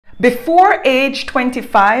Before age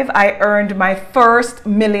 25, I earned my first $1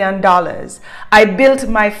 million. I built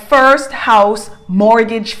my first house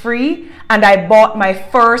mortgage-free, and I bought my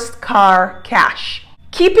first car cash.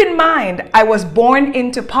 Keep in mind, I was born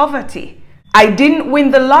into poverty. I didn't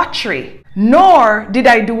win the lottery, nor did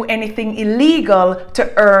I do anything illegal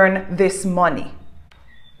to earn this money.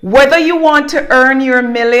 Whether you want to earn your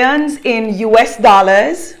millions in US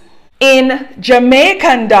dollars, in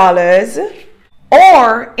Jamaican dollars,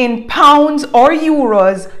 or in pounds or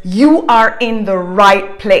euros, you are in the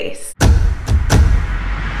right place.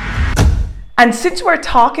 And since we're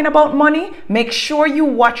talking about money, make sure you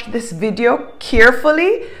watch this video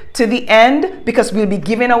carefully to the end, because we'll be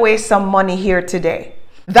giving away some money here today.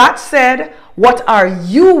 That said, what are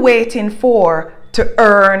you waiting for to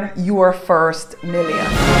earn your first million?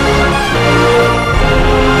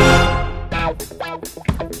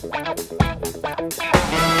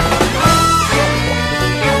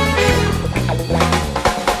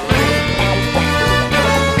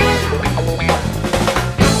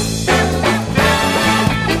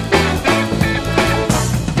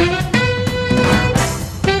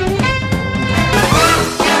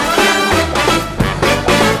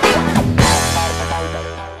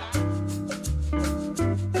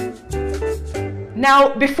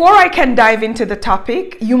 Now, before I can dive into the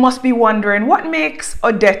topic, you must be wondering what makes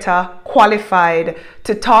Odetta qualified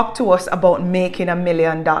to talk to us about making $1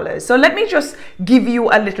 million. So let me just give you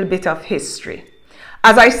a little bit of history.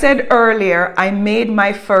 As I said earlier, I made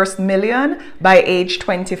my first million by age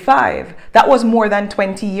 25. That was more than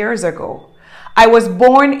 20 years ago. I was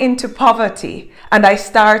born into poverty and I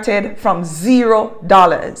started from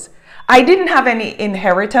 $0. I didn't have any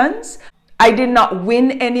inheritance. I did not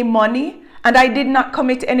win any money. And I did not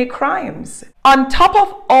commit any crimes. On top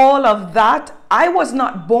of all of that, I was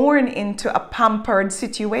not born into a pampered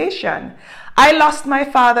situation. I lost my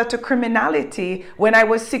father to criminality when I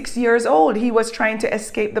was 6 years old. He was trying to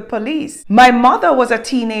escape the police. My mother was a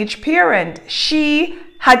teenage parent. She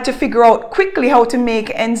had to figure out quickly how to make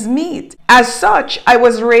ends meet. As such, I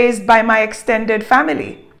was raised by my extended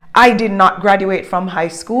family. I did not graduate from high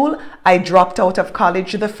school. I dropped out of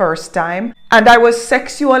college the first time, and I was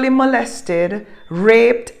sexually molested,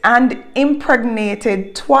 raped, and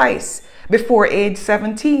impregnated twice before age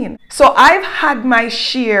 17. So I've had my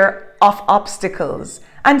share of obstacles,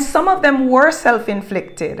 and some of them were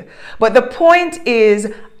self-inflicted. But the point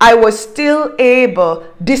is, I was still able,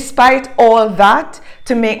 despite all that,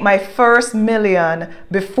 to make my first million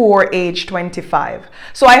before age 25.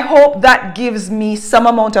 So I hope that gives me some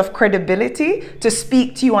amount of credibility to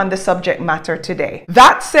speak to you on the subject matter today.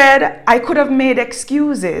 That said, I could have made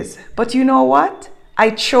excuses, but you know what? I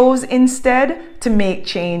chose instead to make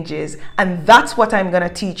changes, and that's what I'm going to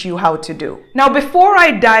teach you how to do. Now, before I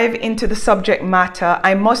dive into the subject matter,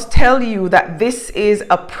 I must tell you that this is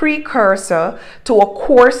a precursor to a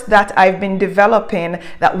course that I've been developing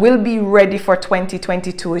that will be ready for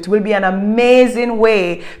 2022. It will be an amazing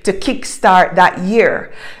way to kickstart that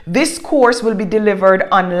year. This course will be delivered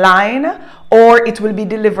online, or it will be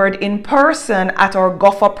delivered in person at our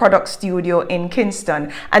Gopher Product Studio in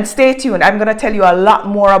Kingston. And stay tuned, I'm gonna tell you a lot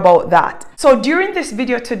more about that. So during this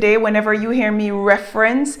video today, whenever you hear me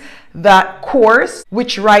reference that course,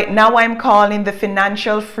 which right now I'm calling the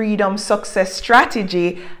Financial Freedom Success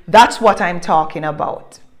Strategy, that's what I'm talking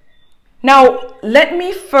about. Now, let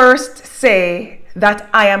me first say that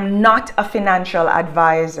I am not a financial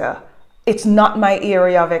advisor. It's not my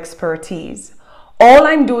area of expertise. All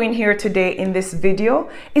I'm doing here today in this video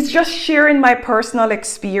is just sharing my personal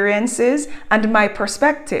experiences and my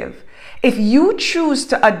perspective. If you choose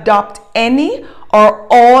to adopt any or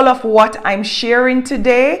all of what I'm sharing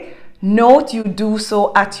today, note you do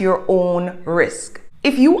so at your own risk.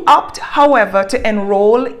 If you opt, however, to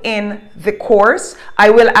enroll in the course, I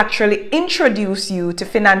will actually introduce you to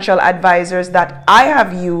financial advisors that I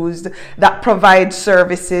have used that provide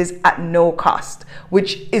services at no cost,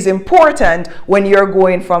 which is important when you're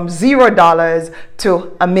going from $0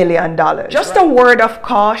 to $1 million. Just a word of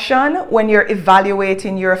caution when you're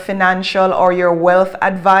evaluating your financial or your wealth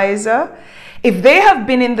advisor. If they have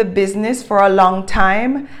been in the business for a long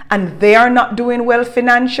time and they are not doing well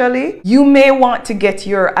financially, you may want to get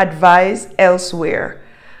your advice elsewhere.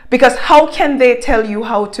 Because how can they tell you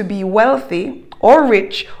how to be wealthy or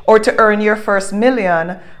rich or to earn your first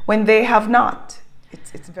million when they have not?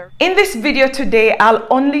 In this video today, I'll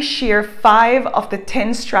only share 5 of the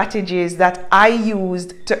 10 strategies that I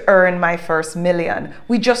used to earn my first million.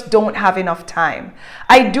 We just don't have enough time.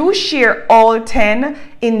 I do share all 10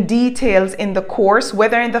 in details in the course,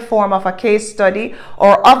 whether in the form of a case study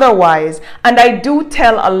or otherwise, and I do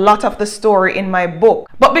tell a lot of the story in my book.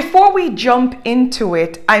 But before we jump into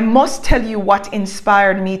it, I must tell you what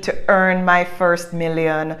inspired me to earn my first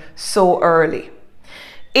million so early.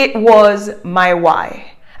 It was my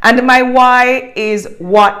why. And my why is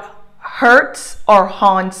what hurts or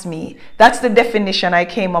haunts me. That's the definition I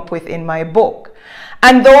came up with in my book.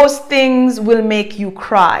 And those things will make you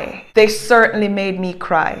cry. They certainly made me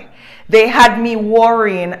cry. They had me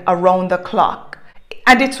worrying around the clock.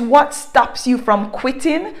 And it's what stops you from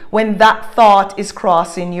quitting when that thought is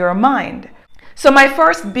crossing your mind. So my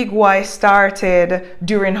first big why started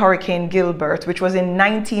during Hurricane Gilbert, which was in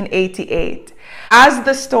 1988. As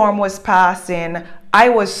the storm was passing, I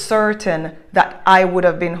was certain that I would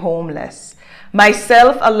have been homeless.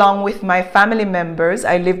 Myself, along with my family members,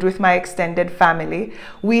 I lived with my extended family.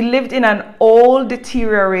 We lived in an old,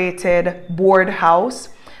 deteriorated board house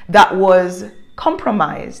that was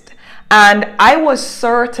compromised. And I was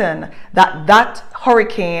certain that that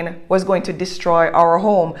hurricane was going to destroy our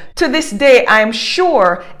home. To this day, I'm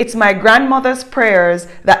sure it's my grandmother's prayers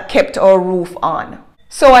that kept our roof on.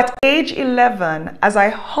 So at age 11, as I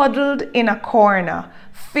huddled in a corner,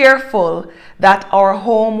 fearful that our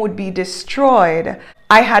home would be destroyed,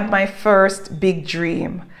 I had my first big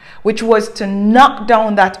dream, which was to knock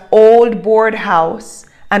down that old board house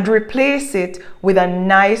and replace it with a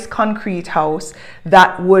nice concrete house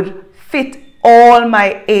that would fit all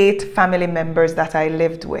my 8 family members that I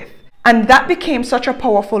lived with. And that became such a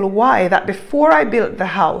powerful why that before I built the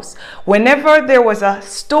house, whenever there was a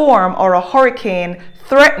storm or a hurricane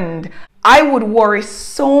threatened, I would worry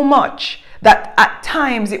so much that at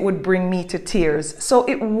times it would bring me to tears. So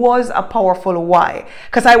it was a powerful why,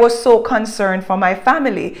 because I was so concerned for my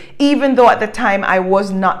family, even though at the time I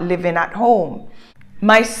was not living at home.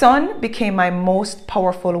 My son became my most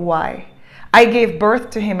powerful why. I gave birth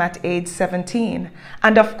to him at age 17.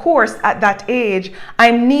 And of course, at that age,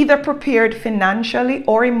 I'm neither prepared financially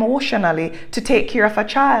or emotionally to take care of a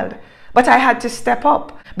child. But I had to step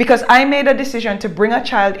up. Because I made a decision to bring a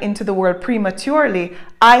child into the world prematurely,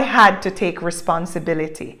 I had to take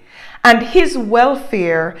responsibility. And his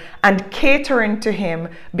welfare and catering to him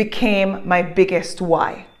became my biggest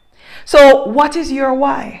why. So what is your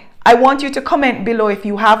why? I want you to comment below if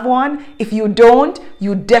you have one. If you don't,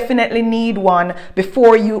 you definitely need one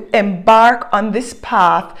before you embark on this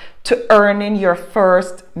path to earning your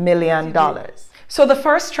first $1 million. So the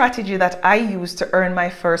first strategy that I used to earn my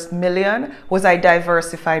first million was I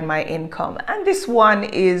diversified my income. And this one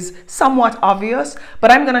is somewhat obvious,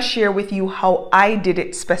 but I'm going to share with you how I did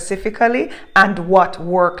it specifically and what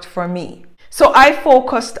worked for me. So I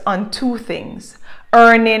focused on 2 things: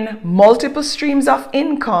 earning multiple streams of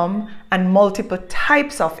income and multiple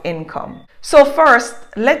types of income. So first,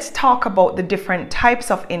 let's talk about the different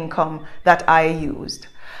types of income that I used.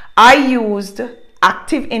 I used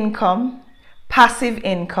active income, passive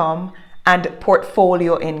income, and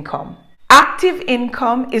portfolio income. Active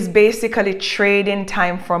income is basically trading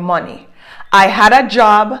time for money. I had a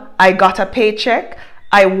job, I got a paycheck,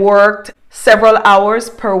 I worked several hours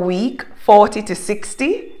per week, 40 to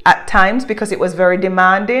 60 at times because it was very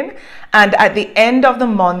demanding. And at the end of the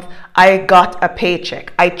month, I got a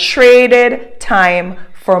paycheck. I traded time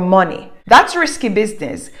for money. That's risky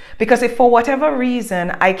business because if for whatever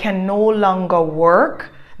reason I can no longer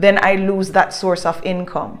work, then I lose that source of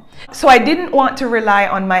income. So I didn't want to rely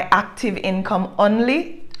on my active income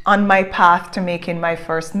only on my path to making my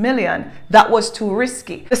first million. That was too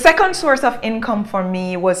risky. The second source of income for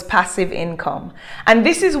me was passive income. And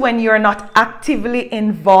this is when you're not actively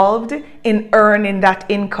involved in earning that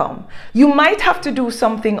income. You might have to do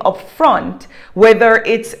something upfront, whether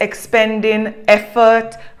it's expending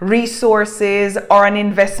effort, resources, or an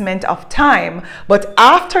investment of time. But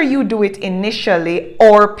after you do it initially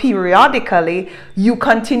or periodically, you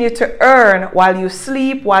continue to earn while you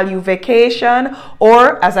sleep, while you vacation,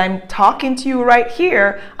 or as I'm talking to you right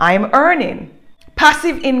here, I'm earning.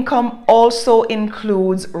 Passive income also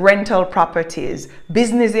includes rental properties,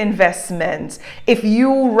 business investments. If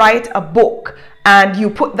you write a book and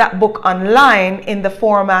you put that book online in the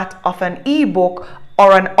format of an ebook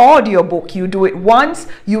or an audiobook, you do it once,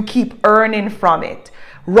 you keep earning from it.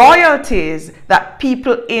 Royalties that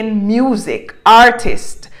people in music,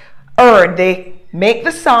 artists earn, they make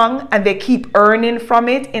the song and they keep earning from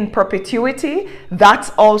it in perpetuity, that's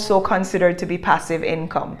also considered to be passive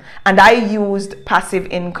income. And I used passive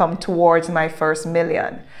income towards my first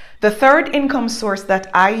million. The third income source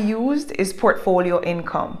that I used is portfolio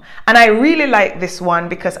income. And I really like this one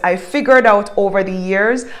because I figured out over the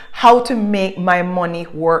years how to make my money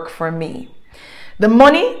work for me. The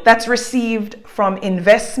money that's received from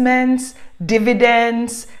investments,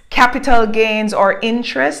 dividends, capital gains, or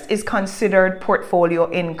interest is considered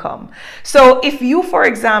portfolio income. So if you, for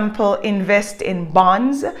example, invest in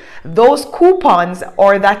bonds, those coupons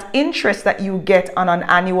or that interest that you get on an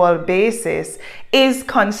annual basis is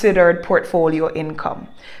considered portfolio income.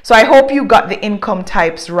 So I hope you got the income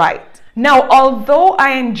types right. Now, although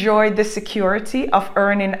I enjoyed the security of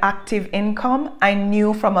earning active income, I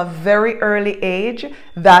knew from a very early age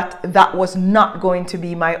that that was not going to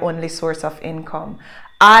be my only source of income.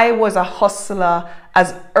 I was a hustler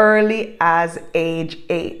as early as age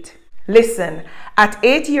 8. Listen, at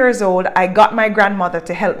 8 years old, I got my grandmother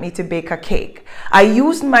to help me to bake a cake. I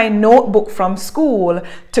used my notebook from school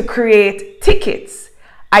to create tickets.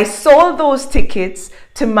 I sold those tickets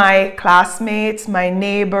to my classmates, my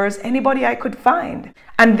neighbors, anybody I could find.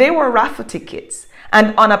 And they were raffle tickets.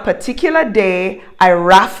 And on a particular day, I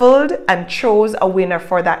raffled and chose a winner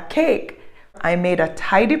for that cake. I made a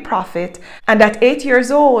tidy profit, and at 8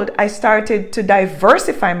 years old, I started to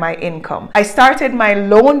diversify my income. I started my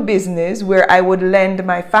loan business where I would lend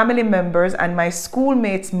my family members and my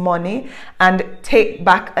schoolmates money and take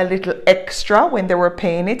back a little extra when they were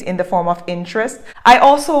paying it in the form of interest. I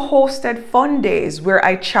also hosted fun days where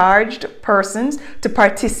I charged persons to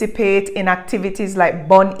participate in activities like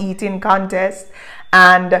bun eating contests,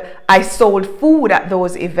 and I sold food at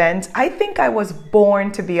those events. I think I was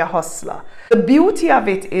born to be a hustler. The beauty of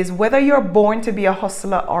it is whether you're born to be a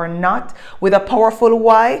hustler or not, with a powerful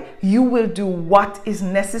why, you will do what is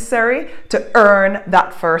necessary to earn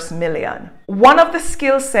that first million. One of the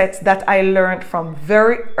skill sets that I learned from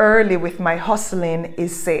very early with my hustling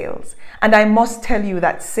is sales. And I must tell you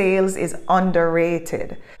that sales is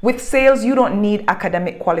underrated. With sales, you don't need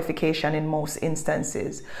academic qualification in most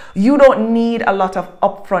instances. You don't need a lot of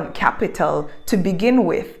upfront capital to begin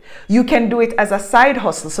with. You can do it as a side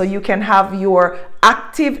hustle, so you can have your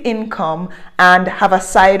active income and have a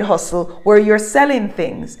side hustle where you're selling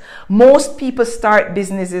things. Most people start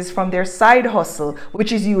businesses from their side hustle,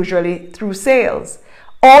 which is usually through sales.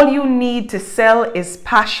 All you need to sell is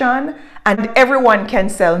passion, and everyone can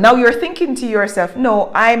sell. Now you're thinking to yourself,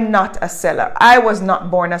 no, I'm not a seller. I was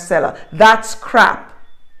not born a seller. That's crap.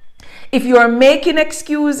 If you're making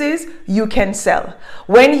excuses, you can sell.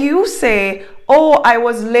 When you say, oh, I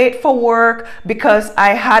was late for work because I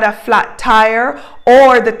had a flat tire,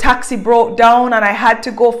 or the taxi broke down and I had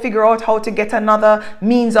to go figure out how to get another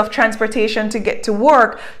means of transportation to get to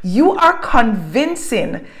work, you are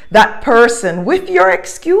convincing that person with your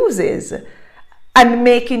excuses and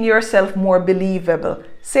making yourself more believable.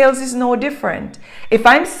 Sales is no different. If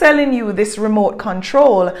I'm selling you this remote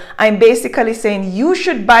control, I'm basically saying you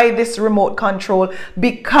should buy this remote control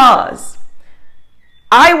because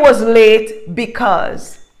I was late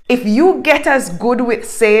because. If you get as good with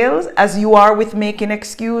sales as you are with making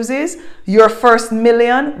excuses, your first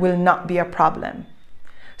million will not be a problem.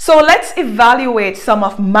 So let's evaluate some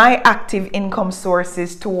of my active income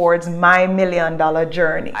sources towards my $1 million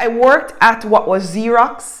journey. I worked at what was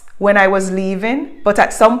Xerox when I was leaving, but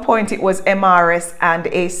at some point it was MRS and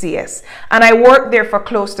ACS. And I worked there for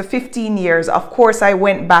close to 15 years. Of course, I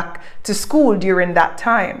went back to school during that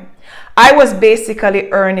time. I was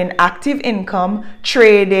basically earning active income,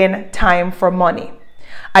 trading time for money.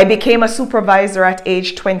 I became a supervisor at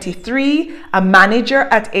age 23, a manager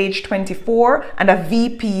at age 24, and a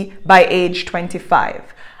VP by age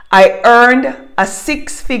 25. I earned a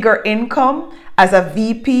 6-figure income as a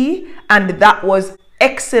VP, and that was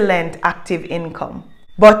excellent active income.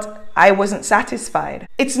 But I wasn't satisfied.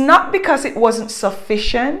 It's not because it wasn't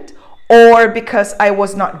sufficient or because I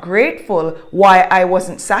was not grateful why I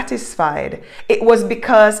wasn't satisfied. It was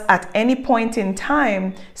because at any point in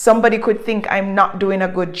time, somebody could think I'm not doing a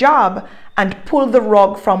good job and pull the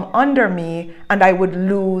rug from under me, and I would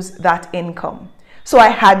lose that income. So I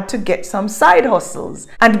had to get some side hustles.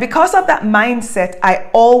 And because of that mindset, I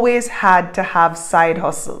always had to have side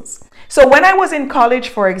hustles. So when I was in college,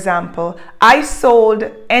 for example, I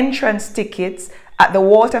sold entrance tickets at the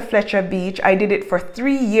Walter Fletcher Beach. I did it for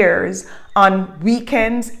 3 years on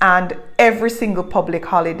weekends and every single public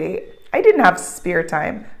holiday. I didn't have spare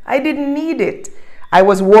time. I didn't need it. I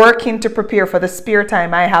was working to prepare for the spare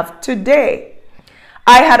time I have today.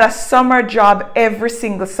 I had a summer job every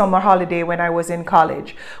single summer holiday when I was in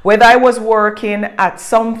college. Whether I was working at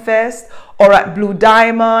Sumfest or at Blue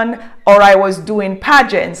Diamond, or I was doing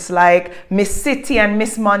pageants like Miss City and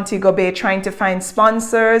Miss Montego Bay trying to find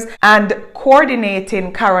sponsors and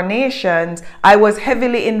coordinating coronations, I was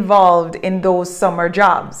heavily involved in those summer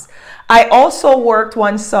jobs. I also worked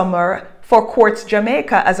one summer for Quartz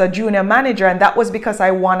Jamaica as a junior manager, and that was because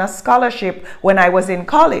I won a scholarship when I was in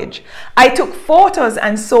college. I took photos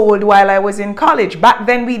and sold while I was in college. Back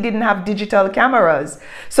then we didn't have digital cameras.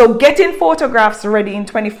 So getting photographs ready in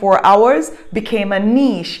 24 hours became a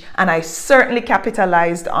niche, and I certainly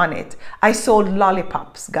capitalized on it. I sold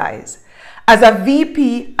lollipops, guys. As a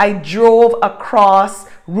VP, I drove across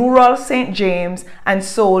rural St. James and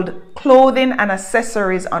sold clothing and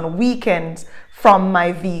accessories on weekends from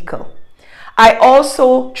my vehicle. I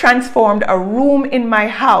also transformed a room in my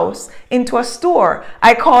house into a store.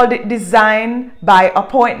 I called it Design by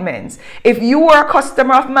Appointments. If you are a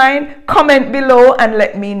customer of mine, comment below and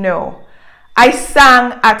let me know. I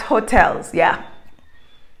sang at hotels. Yeah,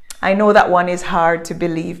 I know that one is hard to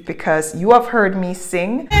believe because you have heard me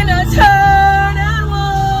sing.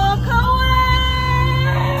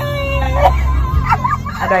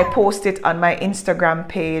 And I post it on my Instagram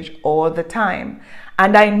page all the time.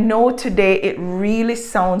 And I know today it really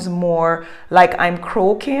sounds more like I'm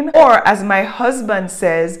croaking, or as my husband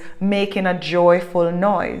says, making a joyful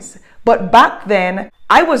noise. But back then,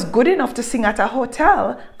 I was good enough to sing at a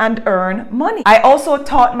hotel and earn money. I also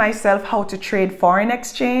taught myself how to trade foreign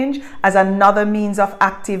exchange as another means of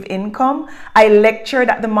active income. I lectured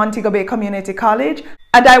at the Montego Bay Community College,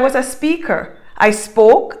 and I was a speaker. I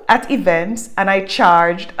spoke at events and I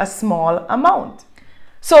charged a small amount.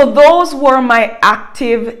 So those were my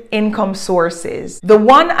active income sources. The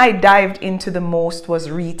one I dived into the most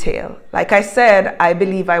was retail. Like I said, I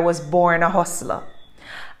believe I was born a hustler.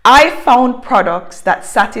 I found products that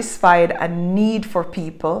satisfied a need for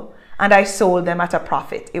people and I sold them at a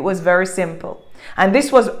profit. It was very simple. And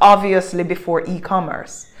this was obviously before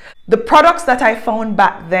e-commerce. The products that I found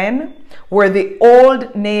back then were the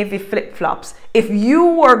Old Navy flip-flops. If you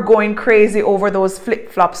were going crazy over those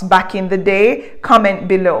flip-flops back in the day, comment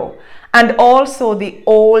below. And also the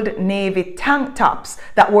Old Navy tank tops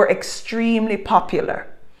that were extremely popular.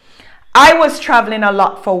 I was traveling a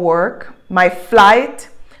lot for work. My flight,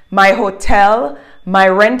 my hotel, my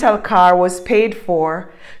rental car was paid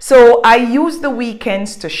for. So I used the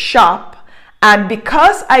weekends to shop. And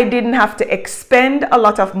because I didn't have to expend a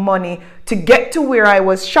lot of money to get to where I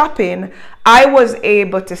was shopping, I was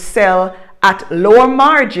able to sell at lower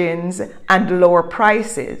margins and lower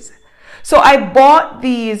prices. So I bought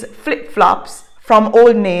these flip-flops from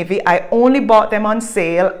Old Navy. I only bought them on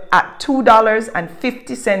sale at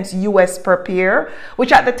 $2.50 US per pair,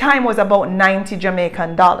 which at the time was about 90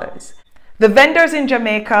 Jamaican dollars. The vendors in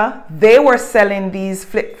Jamaica, they were selling these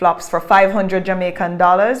flip-flops for 500 Jamaican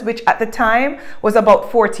dollars, which at the time was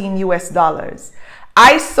about 14 US dollars.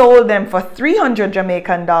 I sold them for 300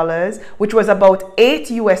 Jamaican dollars, which was about 8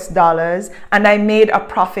 US dollars, and I made a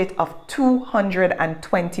profit of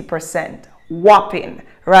 220%. Whopping,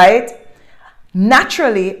 right?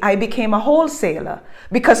 Naturally, I became a wholesaler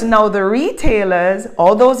because now the retailers,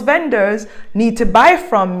 all those vendors, need to buy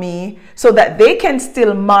from me so that they can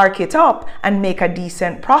still mark it up and make a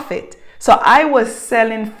decent profit. So I was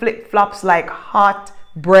selling flip-flops like hot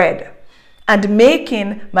bread and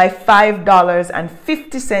making my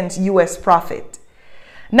 $5.50 US profit.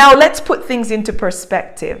 Now let's put things into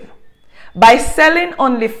perspective. By selling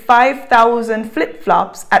only 5,000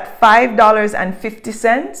 flip-flops at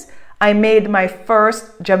 $5.50, I made my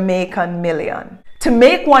first Jamaican million. To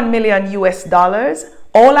make 1 million US dollars,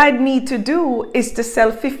 all I'd need to do is to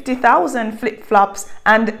sell 50,000 flip-flops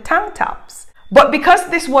and tank tops. But because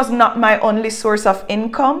this was not my only source of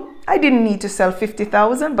income, I didn't need to sell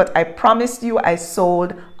 50,000, but I promised you I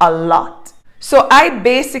sold a lot. So I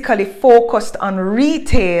basically focused on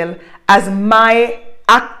retail as my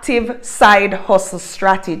active side hustle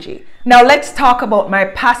strategy. Now let's talk about my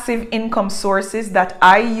passive income sources that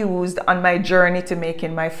I used on my journey to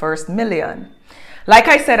making my first million. Like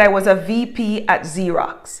I said, I was a VP at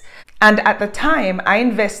Xerox. And at the time, I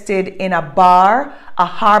invested in a bar, a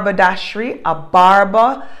haberdashery, a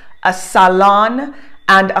barber, a salon,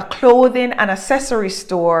 and a clothing and accessory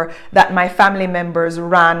store that my family members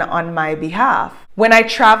ran on my behalf. When I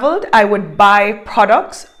traveled, I would buy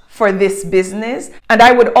products for this business, and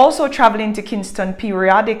I would also travel into Kingston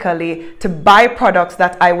periodically to buy products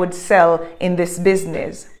that I would sell in this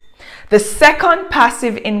business. The second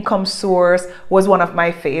passive income source was one of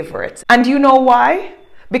my favorites. And you know why?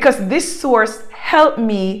 Because this source helped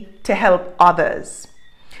me to help others.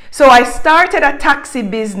 So I started a taxi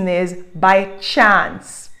business by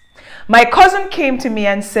chance. My cousin came to me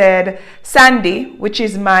and said, Sandy, which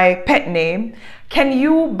is my pet name, can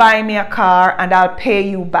you buy me a car and I'll pay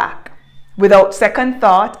you back? Without second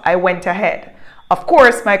thought, I went ahead. Of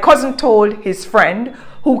course, my cousin told his friend,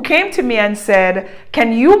 who came to me and said,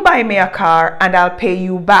 can you buy me a car and I'll pay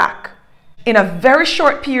you back? In a very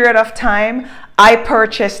short period of time, I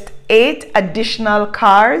purchased 8 additional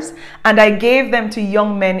cars and I gave them to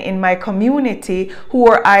young men in my community who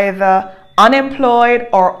were either unemployed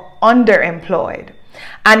or underemployed.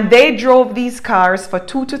 And they drove these cars for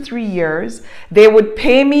 2 to 3 years. They would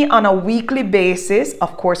pay me on a weekly basis,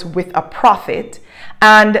 of course, with a profit,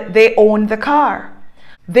 and they owned the car.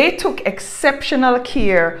 They took exceptional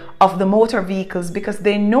care of the motor vehicles because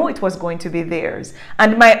they know it was going to be theirs.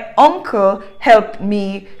 And my uncle helped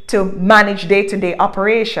me to manage day-to-day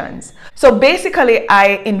operations. So basically,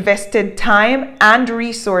 I invested time and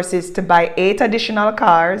resources to buy 8 additional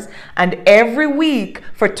cars. And every week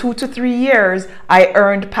for 2 to 3 years, I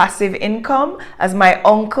earned passive income as my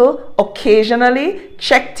uncle occasionally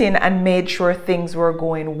checked in and made sure things were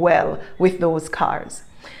going well with those cars.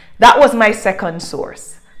 That was my second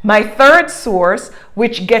source. My third source,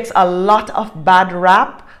 which gets a lot of bad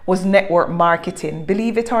rap, was network marketing,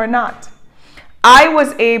 believe it or not. I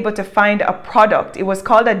was able to find a product. It was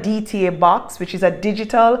called a DTA box, which is a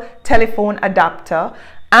digital telephone adapter,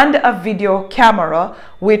 and a video camera,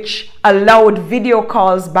 which allowed video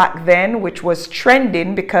calls back then, which was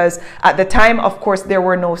trending because at the time, of course, there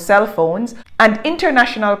were no cell phones and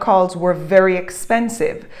international calls were very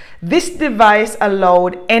expensive. This device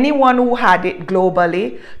allowed anyone who had it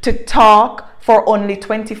globally to talk for only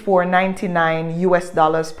 $24.99 US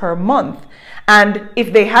per month. And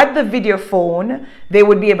if they had the video phone, they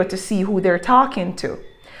would be able to see who they're talking to.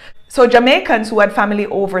 So Jamaicans who had family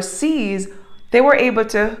overseas, they were able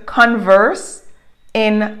to converse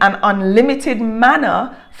in an unlimited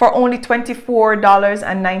manner for only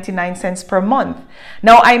 $24.99 per month.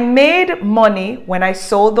 Now, I made money when I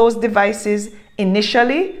sold those devices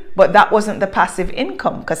initially, but that wasn't the passive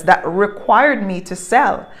income because that required me to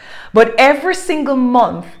sell. But every single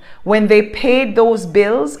month when they paid those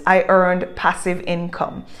bills, I earned passive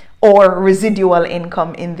income or residual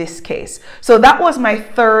income in this case. So that was my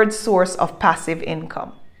third source of passive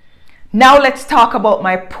income. Now let's talk about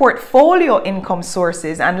my portfolio income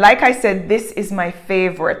sources. And like I said, this is my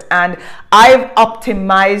favorite and I've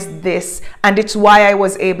optimized this and it's why I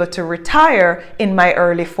was able to retire in my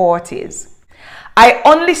early 40s. I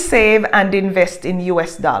only save and invest in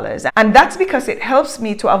US dollars, and that's because it helps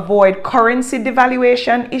me to avoid currency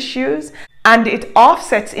devaluation issues and it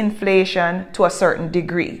offsets inflation to a certain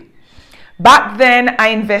degree. Back then, I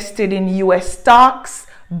invested in US stocks,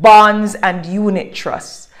 bonds, and unit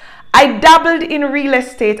trusts. I dabbled in real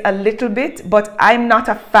estate a little bit, but I'm not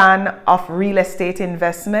a fan of real estate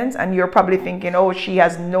investments. And you're probably thinking, oh, she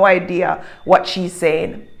has no idea what she's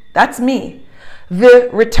saying. That's me. The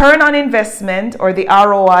return on investment or the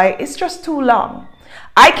ROI is just too long.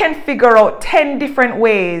 I can figure out 10 different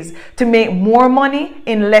ways to make more money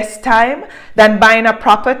in less time than buying a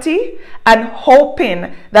property and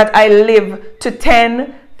hoping that I live to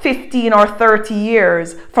 10, 15 or 30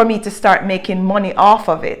 years for me to start making money off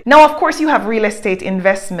of it. Now, of course, you have real estate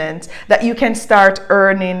investments that you can start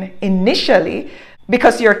earning initially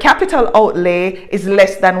because your capital outlay is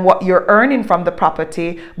less than what you're earning from the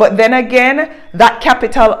property. But then again, that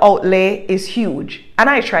capital outlay is huge and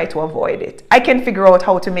I try to avoid it. I can figure out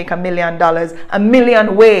how to make $1 million a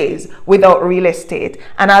million ways without real estate,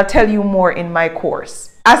 and I'll tell you more in my course.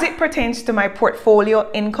 As it pertains to my portfolio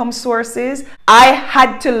income sources, I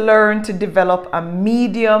had to learn to develop a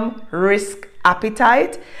medium risk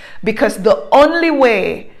appetite because the only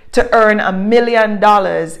way to earn $1 million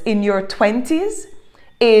in your 20s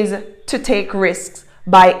is to take risks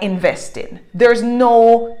by investing. There's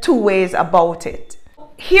no two ways about it.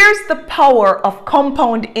 Here's the power of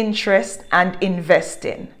compound interest and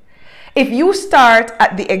investing. If you start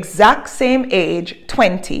at the exact same age,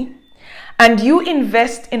 20, and you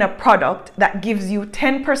invest in a product that gives you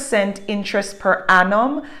 10% interest per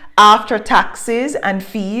annum after taxes and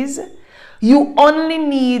fees, you only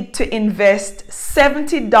need to invest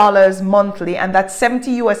 $70 monthly, and that's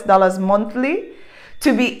 $70 US monthly,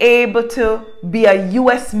 to be able to be a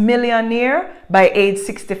US millionaire by age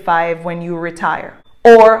 65 when you retire,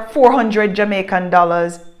 or 400 Jamaican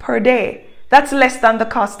dollars per day. That's less than the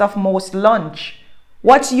cost of most lunch.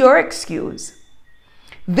 What's your excuse?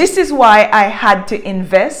 This is why I had to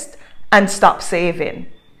invest and stop saving.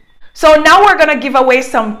 So now we're gonna give away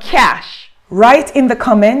some cash. Write in the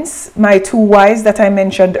comments my 2 whys that I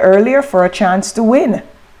mentioned earlier for a chance to win.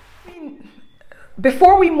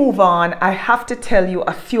 Before we move on, I have to tell you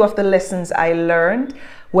a few of the lessons I learned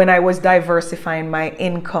when I was diversifying my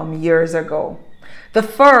income years ago. The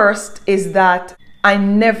first is that I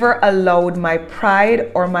never allowed my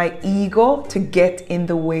pride or my ego to get in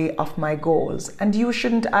the way of my goals, and you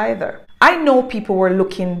shouldn't either. I know people were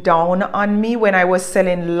looking down on me when I was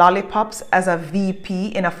selling lollipops as a VP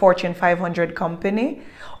in a Fortune 500 company,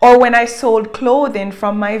 or when I sold clothing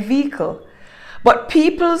from my vehicle. But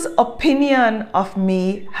people's opinion of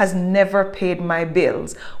me has never paid my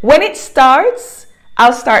bills. When it starts,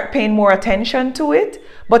 I'll start paying more attention to it,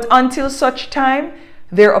 but until such time,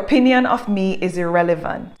 their opinion of me is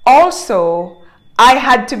irrelevant. Also, I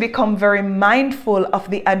had to become very mindful of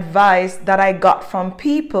the advice that I got from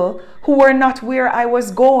people who were not where I was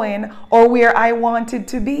going or where I wanted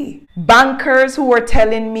to be. Bankers who were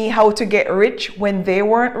telling me how to get rich when they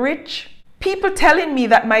weren't rich. People telling me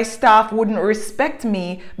that my staff wouldn't respect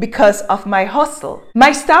me because of my hustle.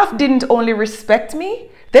 My staff didn't only respect me,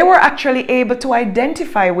 they were actually able to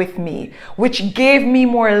identify with me, which gave me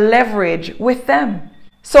more leverage with them.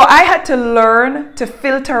 So I had to learn to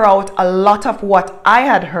filter out a lot of what I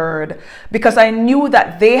had heard because I knew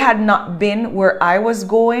that they had not been where I was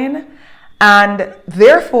going, and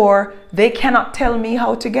therefore they cannot tell me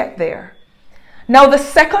how to get there. Now, the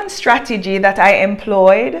second strategy that I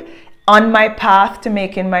employed on my path to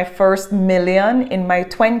making my first million in my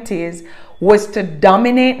 20s was to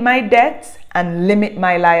dominate my debts and limit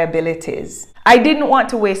my liabilities. I didn't want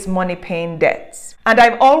to waste money paying debts. And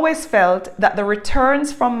I've always felt that the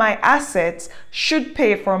returns from my assets should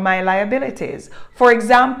pay for my liabilities. For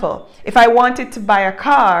example, if I wanted to buy a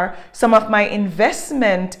car, some of my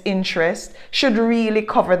investment interest should really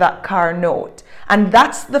cover that car note. And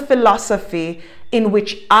that's the philosophy in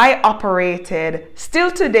which I operated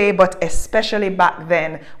still today, but especially back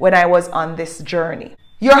then when I was on this journey.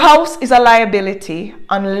 Your house is a liability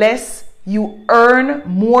unless you earn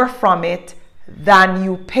more from it than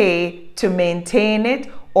you pay to maintain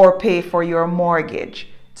it or pay for your mortgage.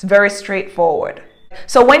 It's very straightforward.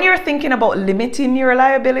 So when you're thinking about limiting your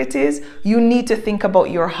liabilities, you need to think about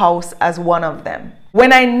your house as one of them.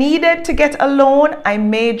 When I needed to get a loan, I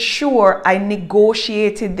made sure I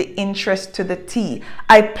negotiated the interest to the T.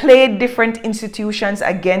 I played different institutions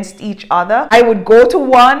against each other. I would go to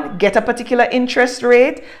one, get a particular interest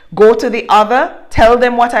rate, go to the other, tell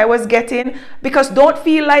them what I was getting, because don't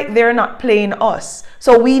feel like they're not playing us.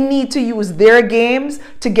 So we need to use their games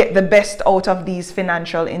to get the best out of these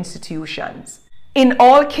financial institutions. In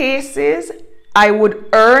all cases, I would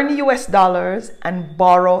earn US dollars and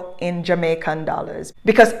borrow in Jamaican dollars,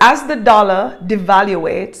 because as the dollar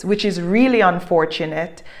devaluates, which is really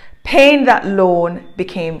unfortunate, paying that loan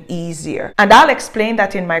became easier. And I'll explain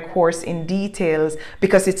that in my course in details,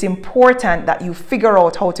 because it's important that you figure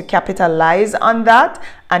out how to capitalize on that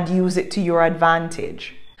and use it to your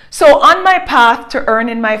advantage. So on my path to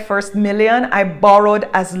earning my first million, I borrowed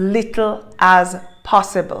as little as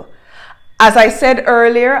possible. As I said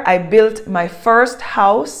earlier, I built my first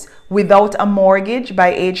house without a mortgage by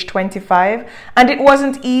age 25, and it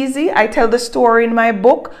wasn't easy. I tell the story in my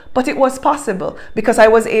book, but it was possible because I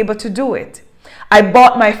was able to do it. I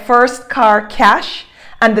bought my first car cash,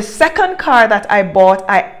 and the second car that I bought,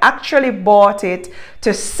 I actually bought it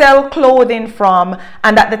to sell clothing from,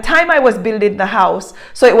 and at the time I was building the house,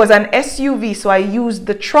 so it was an SUV, so I used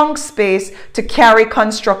the trunk space to carry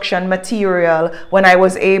construction material when I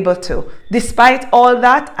was able to. Despite all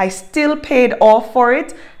that, I still paid off for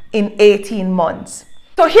it in 18 months.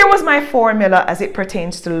 So here was my formula as it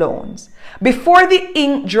pertains to loans. Before the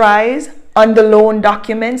ink dries on the loan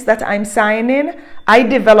documents that I'm signing, I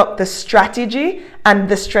developed the strategy and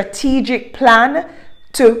the strategic plan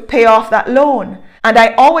to pay off that loan. And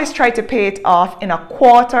I always try to pay it off in a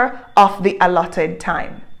quarter of the allotted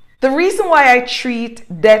time. The reason why I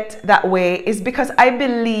treat debt that way is because I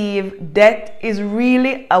believe debt is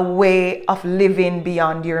really a way of living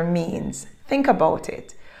beyond your means. Think about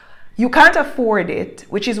it. You can't afford it,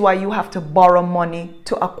 which is why you have to borrow money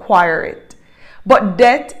to acquire it. But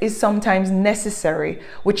debt is sometimes necessary,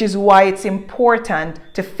 which is why it's important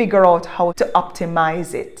to figure out how to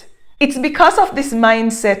optimize it. It's because of this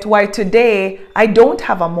mindset why today I don't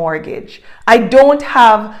have a mortgage. I don't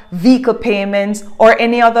have vehicle payments or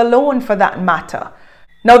any other loan for that matter.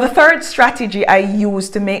 Now, the third strategy I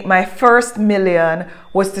used to make my first million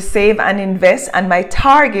was to save and invest, and my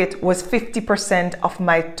target was 50% of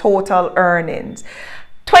my total earnings.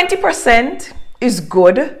 20% is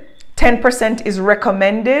good. 10% is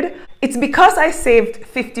recommended. It's because I saved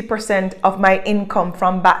 50% of my income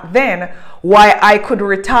from back then why I could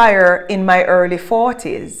retire in my early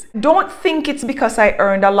 40s. Don't think it's because I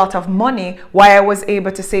earned a lot of money why I was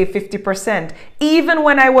able to save 50%. Even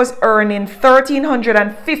when I was earning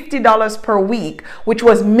 $1,350 per week, which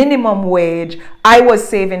was minimum wage, I was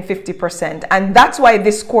saving 50%. And that's why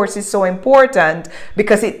this course is so important,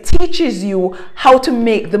 because it teaches you how to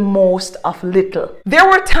make the most of little. There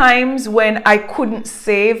were times when I couldn't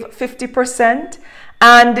save 50%.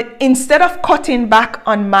 And instead of cutting back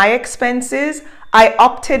on my expenses, I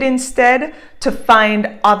opted instead to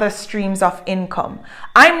find other streams of income.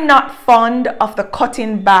 I'm not fond of the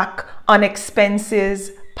cutting back on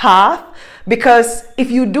expenses path, because if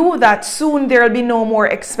you do that, soon there will be no more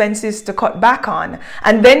expenses to cut back on.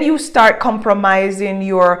 And then you start compromising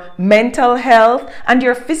your mental health and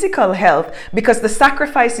your physical health, because the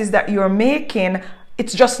sacrifices that you're making,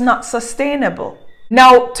 it's just not sustainable.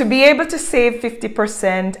 Now, to be able to save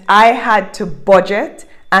 50%, I had to budget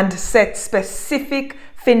and set specific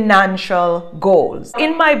financial goals.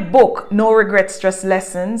 In my book, No Regrets, Just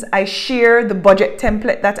Lessons, I share the budget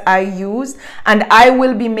template that I used, and I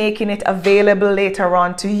will be making it available later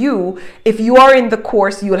on to you. If you are in the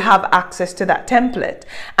course, you'll have access to that template.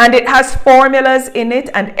 And it has formulas in it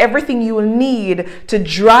and everything you will need to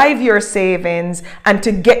drive your savings and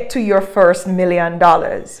to get to your first $1 million.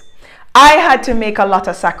 I had to make a lot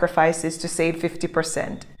of sacrifices to save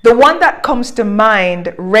 50%. The one that comes to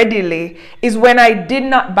mind readily is when I did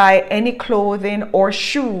not buy any clothing or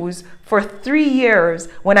shoes for 3 years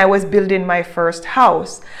when I was building my first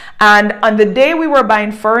house. And on the day we were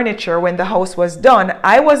buying furniture, when the house was done,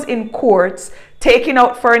 I was in courts taking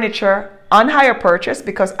out furniture on hire purchase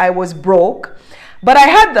because I was broke. But I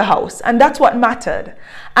had the house, and that's what mattered.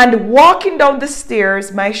 And walking down the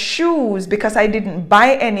stairs, my shoes, because I didn't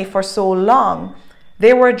buy any for so long,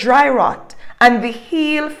 they were dry rot. And the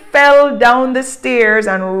heel fell down the stairs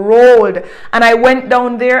and rolled. And I went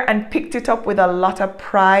down there and picked it up with a lot of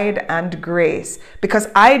pride and grace, because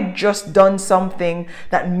I'd just done something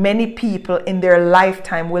that many people in their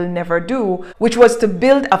lifetime will never do, which was to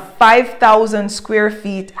build a 5,000 square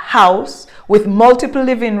feet house with multiple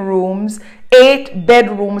living rooms, 8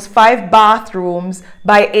 bedrooms, 5 bathrooms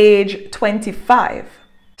by age 25.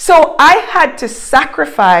 So I had to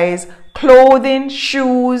sacrifice clothing,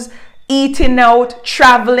 shoes, eating out,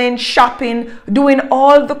 traveling, shopping, doing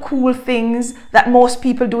all the cool things that most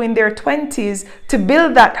people do in their 20s to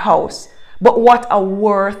build that house. But what a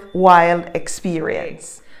worthwhile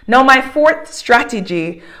experience. Now, my fourth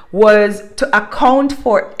strategy was to account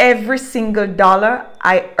for every single dollar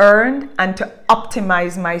I earned and to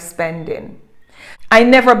optimize my spending. I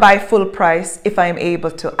never buy full price if I'm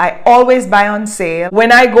able to. I always buy on sale.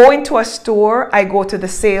 When I go into a store, I go to the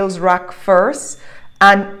sales rack first,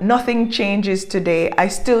 and nothing changes today. I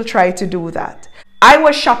still try to do that. I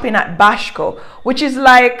was shopping at Bashco, which is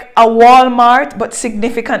like a Walmart but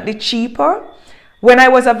significantly cheaper, when I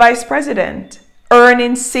was a vice president,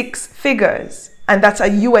 earning 6 figures. And that's a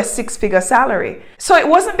US 6-figure salary. So it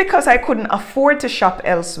wasn't because I couldn't afford to shop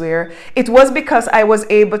elsewhere. It was because I was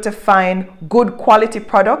able to find good quality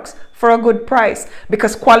products for a good price,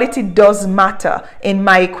 because quality does matter in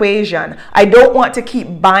my equation. I don't want to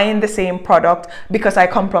keep buying the same product because I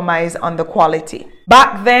compromise on the quality.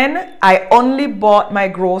 Back then, I only bought my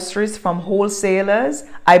groceries from wholesalers.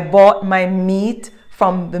 I bought my meat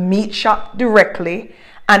from the meat shop directly.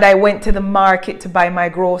 And I went to the market to buy my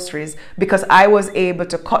groceries because I was able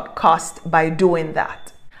to cut costs by doing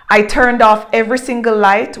that. I turned off every single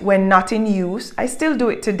light when not in use. I still do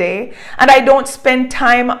it today. And I don't spend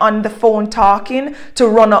time on the phone talking to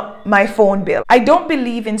run up my phone bill. I don't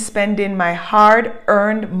believe in spending my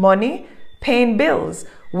hard-earned money paying bills,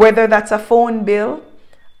 whether that's a phone bill,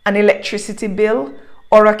 an electricity bill,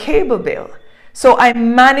 or a cable bill. So I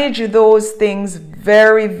manage those things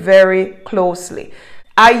very, very closely.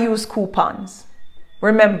 I use coupons.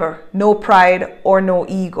 Remember, no pride or no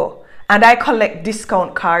ego. And I collect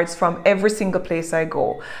discount cards from every single place I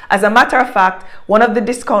go. As a matter of fact, one of the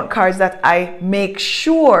discount cards that I make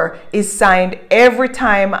sure is signed every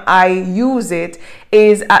time I use it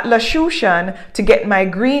is at La Shushan to get my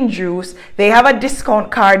green juice. They have a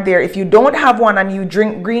discount card there. If you don't have one and you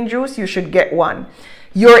drink green juice, you should get one.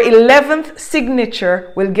 Your 11th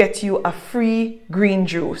signature will get you a free green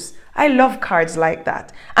juice. I love cards like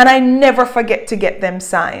that, and I never forget to get them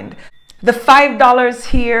signed. The $5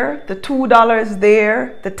 here, the $2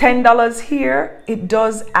 there, the $10 here, it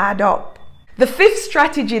does add up. The fifth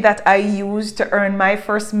strategy that I used to earn my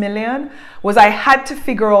first million was I had to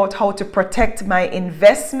figure out how to protect my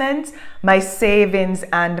investments, my savings,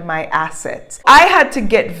 and my assets. I had to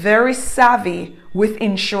get very savvy with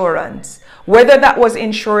insurance, whether that was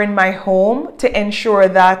insuring my home to ensure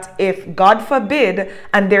that if God forbid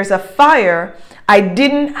and there's a fire, I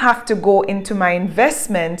didn't have to go into my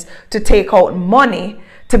investments to take out money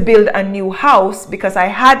to build a new house because I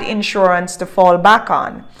had insurance to fall back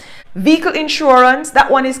on. Vehicle insurance, that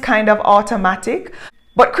one is kind of automatic,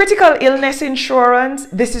 but critical illness insurance,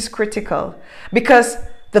 this is critical because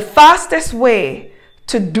the fastest way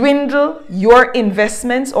to dwindle your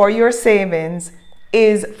investments or your savings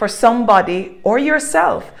is for somebody or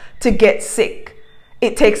yourself to get sick.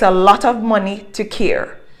 It takes a lot of money to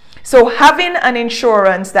cure. So having an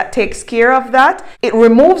insurance that takes care of that, it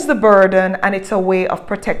removes the burden and it's a way of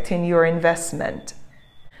protecting your investment.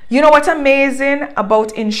 You know what's amazing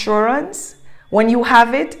about insurance? When you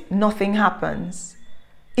have it, nothing happens.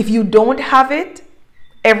 If you don't have it,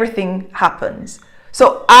 everything happens.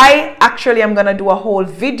 So I actually am going to do a whole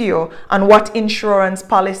video on what insurance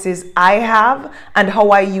policies I have and how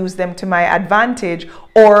I use them to my advantage,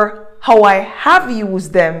 or how I have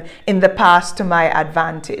used them in the past to my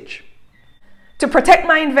advantage. To protect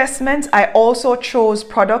my investments, I also chose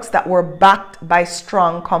products that were backed by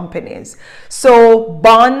strong companies. So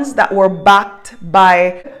bonds that were backed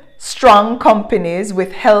by strong companies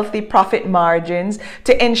with healthy profit margins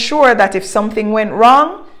to ensure that if something went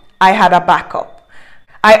wrong, I had a backup.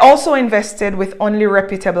 I also invested with only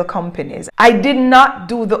reputable companies. I did not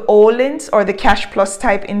do the all-ins or the cash plus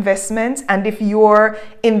type investments. And if you're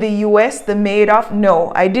in the US, the Madoff,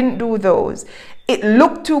 no, I didn't do those. It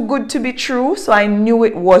looked too good to be true, so I knew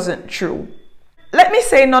it wasn't true. Let me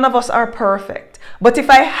say none of us are perfect, but if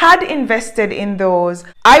I had invested in those,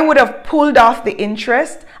 I would have pulled off the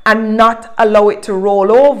interest and not allow it to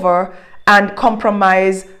roll over and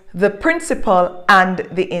compromise the principal and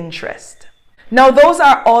the interest. Now, those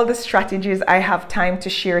are all the strategies I have time to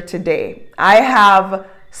share today. I have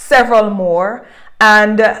several more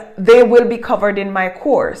and they will be covered in my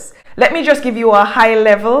course. Let me just give you a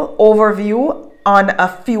high-level overview on a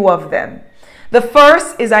few of them. The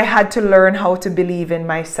first is I had to learn how to believe in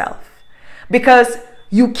myself, because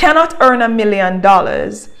you cannot earn $1 million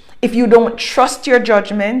if you don't trust your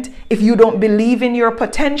judgment, if you don't believe in your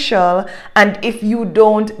potential, and if you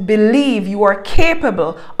don't believe you are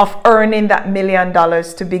capable of earning that $1 million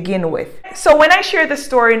to begin with. So when I share the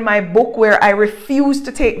story in my book where I refused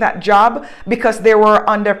to take that job because they were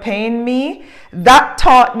underpaying me, that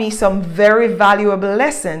taught me some very valuable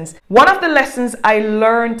lessons. One of the lessons I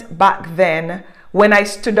learned back then when I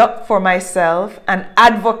stood up for myself and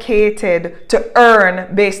advocated to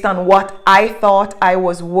earn based on what I thought I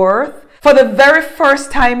was worth, for the very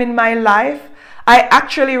first time in my life, I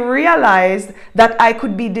actually realized that I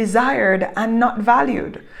could be desired and not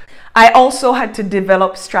valued. I also had to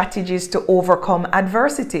develop strategies to overcome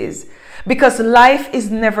adversities, because life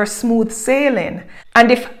is never smooth sailing.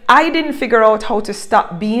 And if I didn't figure out how to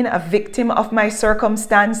stop being a victim of my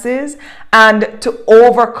circumstances and to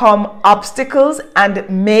overcome obstacles and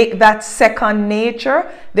make that second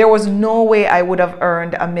nature, there was no way I would have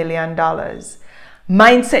earned $1 million.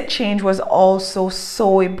 Mindset change was also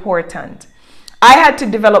so important. I had to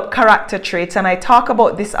develop character traits, and I talk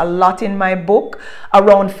about this a lot in my book,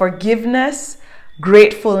 around forgiveness,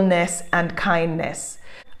 gratefulness, and kindness.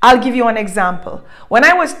 I'll give you an example. When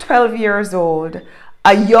I was 12 years old,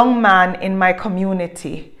 a young man in my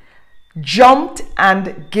community jumped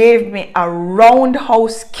and gave me a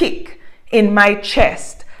roundhouse kick in my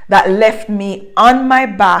chest that left me on my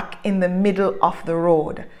back in the middle of the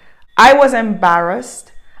road. I was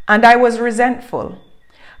embarrassed and I was resentful.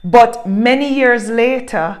 But many years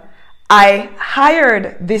later, I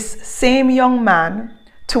hired this same young man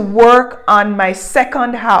to work on my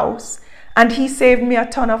second house, and he saved me a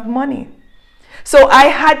ton of money. So I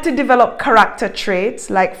had to develop character traits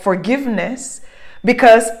like forgiveness,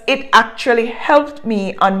 because it actually helped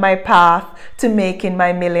me on my path to making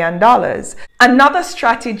my $1 million. Another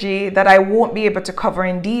strategy that I won't be able to cover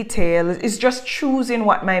in detail is just choosing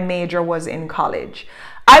what my major was in college.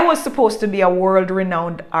 I was supposed to be a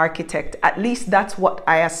world-renowned architect. At least that's what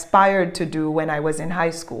I aspired to do when I was in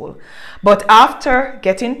high school. But after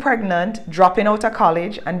getting pregnant, dropping out of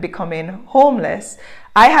college, and becoming homeless,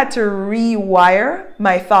 I had to rewire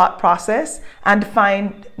my thought process and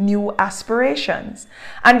find new aspirations.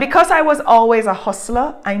 And because I was always a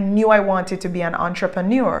hustler, I knew I wanted to be an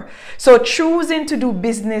entrepreneur. So choosing to do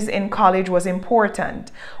business in college was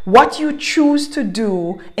important. What you choose to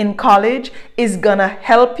do in college is gonna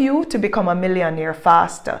help you to become a millionaire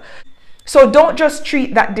faster. So don't just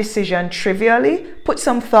treat that decision trivially. Put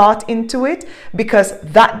some thought into it, because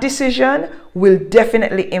that decision will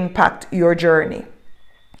definitely impact your journey.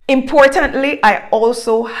 Importantly, I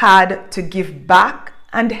also had to give back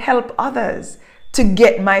and help others to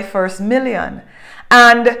get my first million.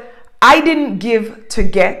 And I didn't give to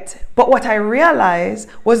get, but what I realized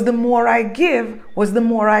was the more I give was the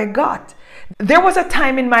more I got. There was a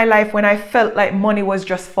time in my life when I felt like money was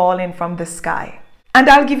just falling from the sky. And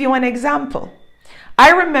I'll give you an example.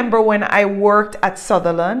 I remember when I worked at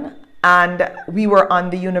Sutherland and we were on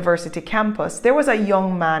the university campus, there was a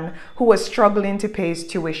young man who was struggling to pay his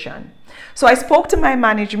tuition. So I spoke to my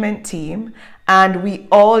management team and we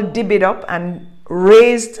all divvied up and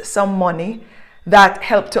raised some money that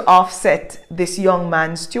helped to offset this young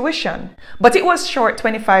man's tuition. But it was short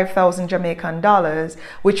 25,000 Jamaican dollars,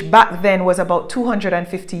 which back then was about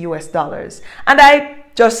 250 US dollars. And I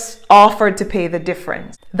just offered to pay the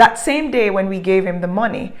difference. That same day when we gave him the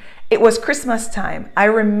money, it was Christmas time. I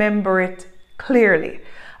remember it clearly.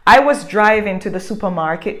 I was driving to the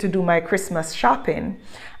supermarket to do my Christmas shopping,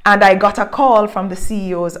 and I got a call from the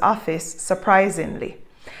CEO's office, surprisingly.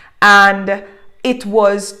 And it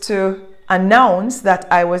was to announce that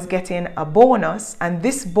I was getting a bonus, and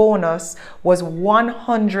this bonus was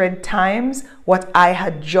 100 times what I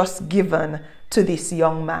had just given to this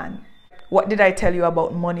young man. What did I tell you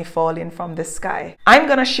about money falling from the sky? I'm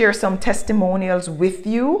going to share some testimonials with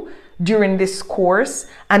you during this course,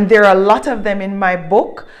 and there are a lot of them in my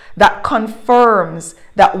book that confirms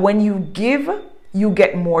that when you give, you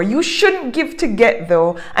get more. You shouldn't give to get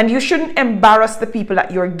though, and you shouldn't embarrass the people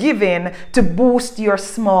that you're giving to boost your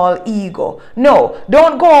small ego. No,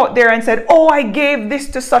 don't go out there and say, oh, I gave this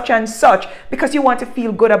to such and such because you want to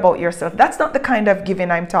feel good about yourself. That's not the kind of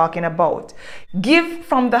giving I'm talking about. Give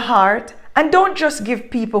from the heart, and don't just give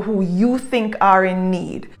people who you think are in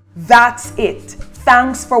need. That's it.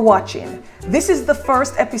 Thanks for watching. This is the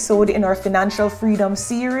first episode in our Financial Freedom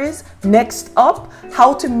series. Next up,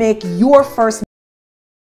 how to make your first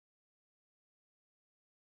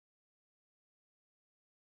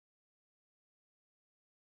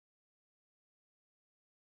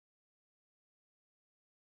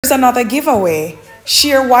another giveaway.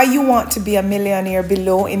 Share why you want to be a millionaire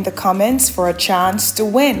below in the comments for a chance to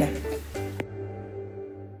win.